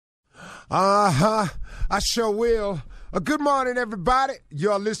I sure will. Good morning, everybody.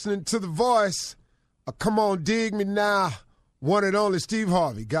 You're listening to The Voice. Come on, dig me now. One and only Steve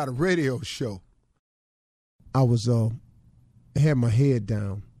Harvey got a radio show. I was had my head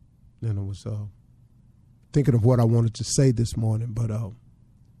down, and I was thinking of what I wanted to say this morning, but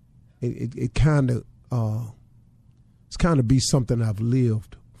it kind of it's kind of be something I've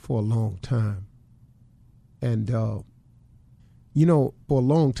lived for a long time, and for a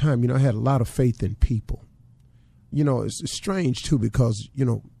long time, I had a lot of faith in people. It's strange too because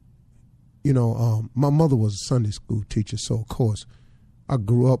my mother was a Sunday school teacher, so of course I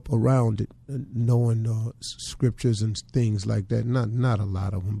grew up around it, knowing scriptures and things like that. Not a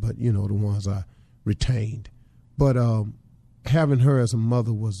lot of them, but the ones I retained. But having her as a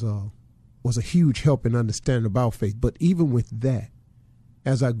mother was a huge help in understanding about faith. But even with that,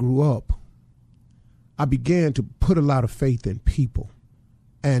 as I grew up, I began to put a lot of faith in people.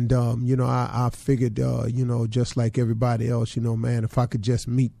 And, I figured, just like everybody else, man, if I could just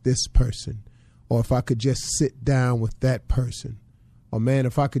meet this person, or if I could just sit down with that person, or man,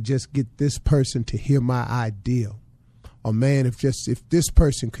 if I could just get this person to hear my idea, or man, if this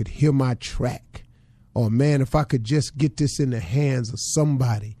person could hear my track, or man, if I could just get this in the hands of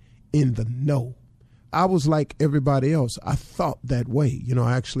somebody in the know. I was like everybody else. I thought that way.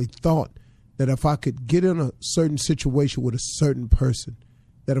 I actually thought that if I could get in a certain situation with a certain person,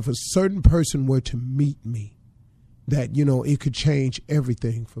 that if a certain person were to meet me, that, it could change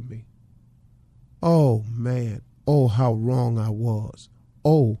everything for me. Oh, man. Oh, how wrong I was.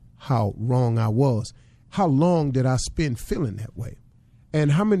 Oh, how wrong I was. How long did I spend feeling that way?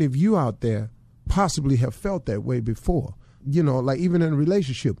 And how many of you out there possibly have felt that way before? Like even in a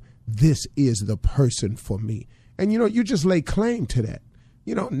relationship, this is the person for me. And, you just lay claim to that.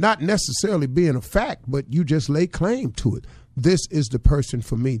 Not necessarily being a fact, but you just lay claim to it. This is the person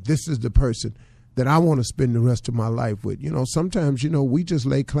for me. This is the person that I want to spend the rest of my life with. Sometimes, we just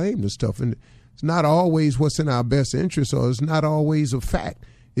lay claim to stuff, and it's not always what's in our best interest, or it's not always a fact.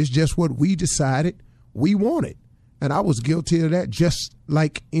 It's just what we decided we wanted. And I was guilty of that just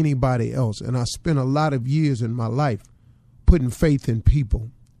like anybody else. And I spent a lot of years in my life putting faith in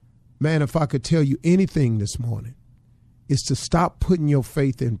people. Man, if I could tell you anything this morning, it's to stop putting your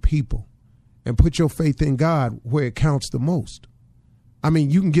faith in people and put your faith in God where it counts the most. I mean,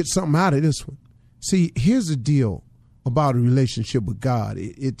 you can get something out of this one. See, here's the deal about a relationship with God.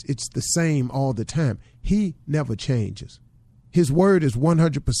 It's the same all the time. He never changes. His word is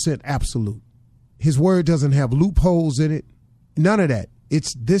 100% absolute. His word doesn't have loopholes in it. None of that.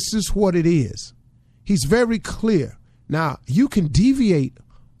 This is what it is. He's very clear. Now, you can deviate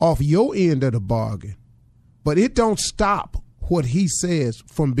off your end of the bargain, but it don't stop what he says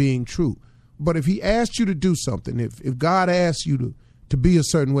from being true. But if he asks you to do something, if God asks you to be a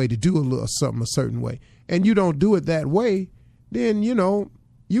certain way, to do something a certain way, and you don't do it that way, then,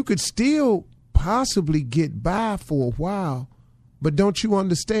 you could still possibly get by for a while. But don't you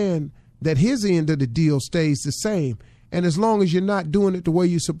understand that his end of the deal stays the same? And as long as you're not doing it the way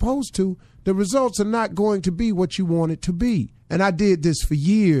you're supposed to, the results are not going to be what you want it to be. And I did this for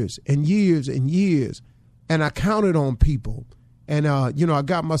years and years and years, and I counted on people. And, I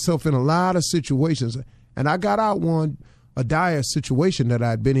got myself in a lot of situations, and I got out a dire situation that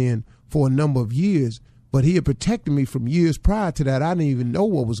I'd been in for a number of years, but he had protected me from years prior to that. I didn't even know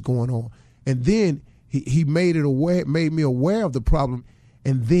what was going on. And then he made me aware of the problem.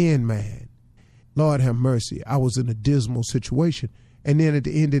 And then, man, Lord have mercy, I was in a dismal situation. And then at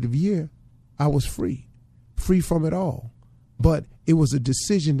the end of the year, I was free from it all. But it was a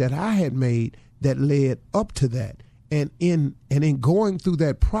decision that I had made that led up to that. And in going through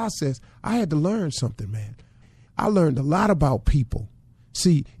that process, I had to learn something, man. I learned a lot about people.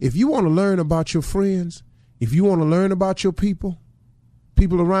 See, if you want to learn about your friends, if you want to learn about your people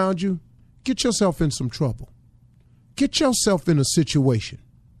around you, get yourself in some trouble. Get yourself in a situation.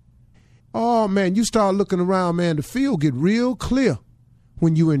 Oh, man, you start looking around, man, the field get real clear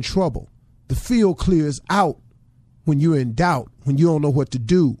when you're in trouble. The field clears out when you're in doubt, when you don't know what to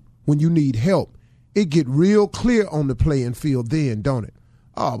do, when you need help. It get real clear on the playing field then, don't it?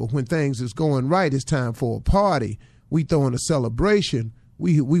 Oh, but when things is going right, it's time for a party. We throwing a celebration.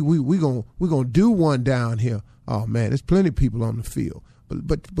 We gonna do one down here. Oh man, there's plenty of people on the field.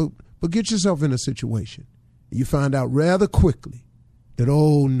 But get yourself in a situation. You find out rather quickly that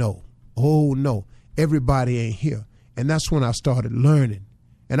oh no, everybody ain't here. And that's when I started learning.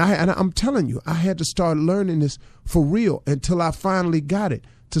 And I'm telling you, I had to start learning this for real until I finally got it.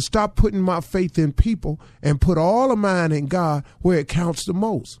 To stop putting my faith in people and put all of mine in God where it counts the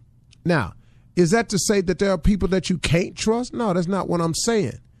most. Now, is that to say that there are people that you can't trust? No, that's not what I'm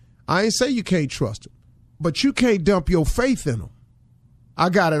saying. I ain't say you can't trust him, but you can't dump your faith in him. I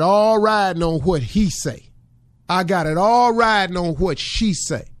got it all riding on what he say. I got it all riding on what she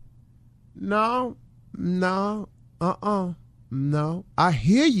say. No. No. I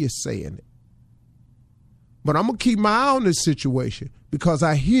hear you saying it. But I'm going to keep my eye on this situation because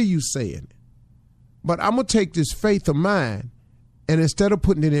I hear you saying it. But I'm going to take this faith of mine, and instead of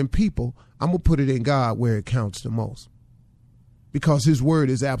putting it in people, I'm going to put it in God where it counts the most. Because his word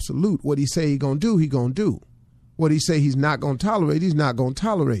is absolute. What he say he going to do, he going to do. What he say he's not going to tolerate, he's not going to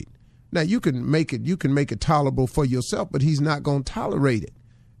tolerate. Now, you can make it tolerable for yourself, but he's not going to tolerate it.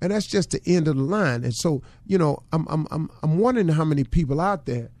 And that's just the end of the line. And so, I'm wondering how many people out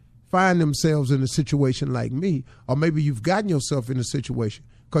there find themselves in a situation like me, or maybe you've gotten yourself in a situation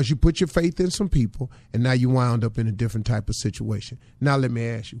because you put your faith in some people and now you wound up in a different type of situation. Now let me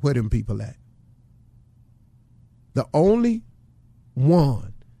ask you, where them people at? The only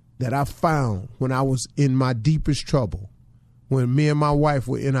one that I found when I was in my deepest trouble, when me and my wife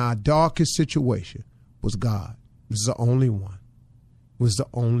were in our darkest situation, was God. This is the only one. Was the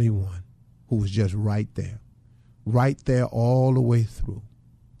only one who was just right there all the way through.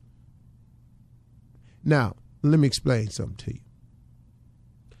 Now, let me explain something to you.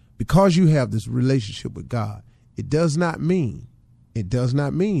 Because you have this relationship with God, it does not mean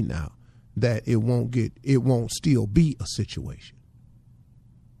now that it won't still be a situation.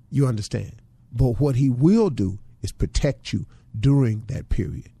 You understand? But what he will do is protect you during that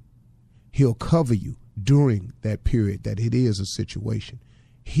period. He'll cover you during that period that it is a situation.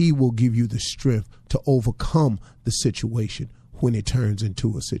 He will give you the strength to overcome the situation when it turns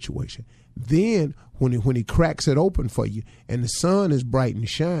into a situation. Then when he cracks it open for you and the sun is bright and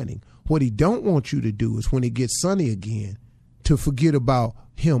shining, what he don't want you to do is when it gets sunny again to forget about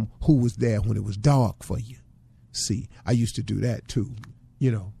him who was there when it was dark for you. See, I used to do that too.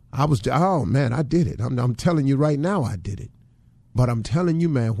 I did it. I'm telling you right now I did it. But I'm telling you,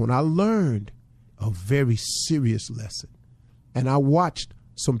 man, when I learned a very serious lesson and I watched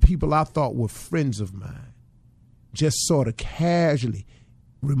some people I thought were friends of mine just sort of casually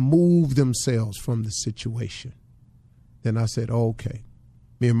remove themselves from the situation, then I said, okay.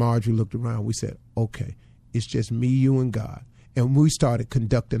 Me and Marjorie looked around. We said, okay, it's just me, you, and God. And we started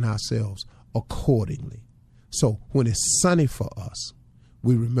conducting ourselves accordingly. So when it's sunny for us,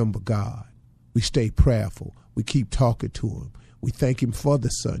 we remember God. We stay prayerful. We keep talking to him. We thank him for the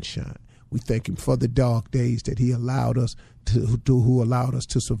sunshine. We thank him for the dark days that he allowed us who allowed us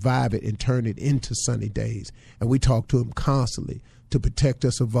to survive it and turn it into sunny days. And we talk to him constantly to protect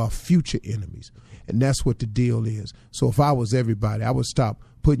us of our future enemies. And that's what the deal is. So if I was everybody, I would stop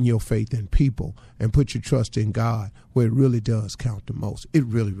putting your faith in people and put your trust in God where it really does count the most. It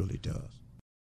really, really does.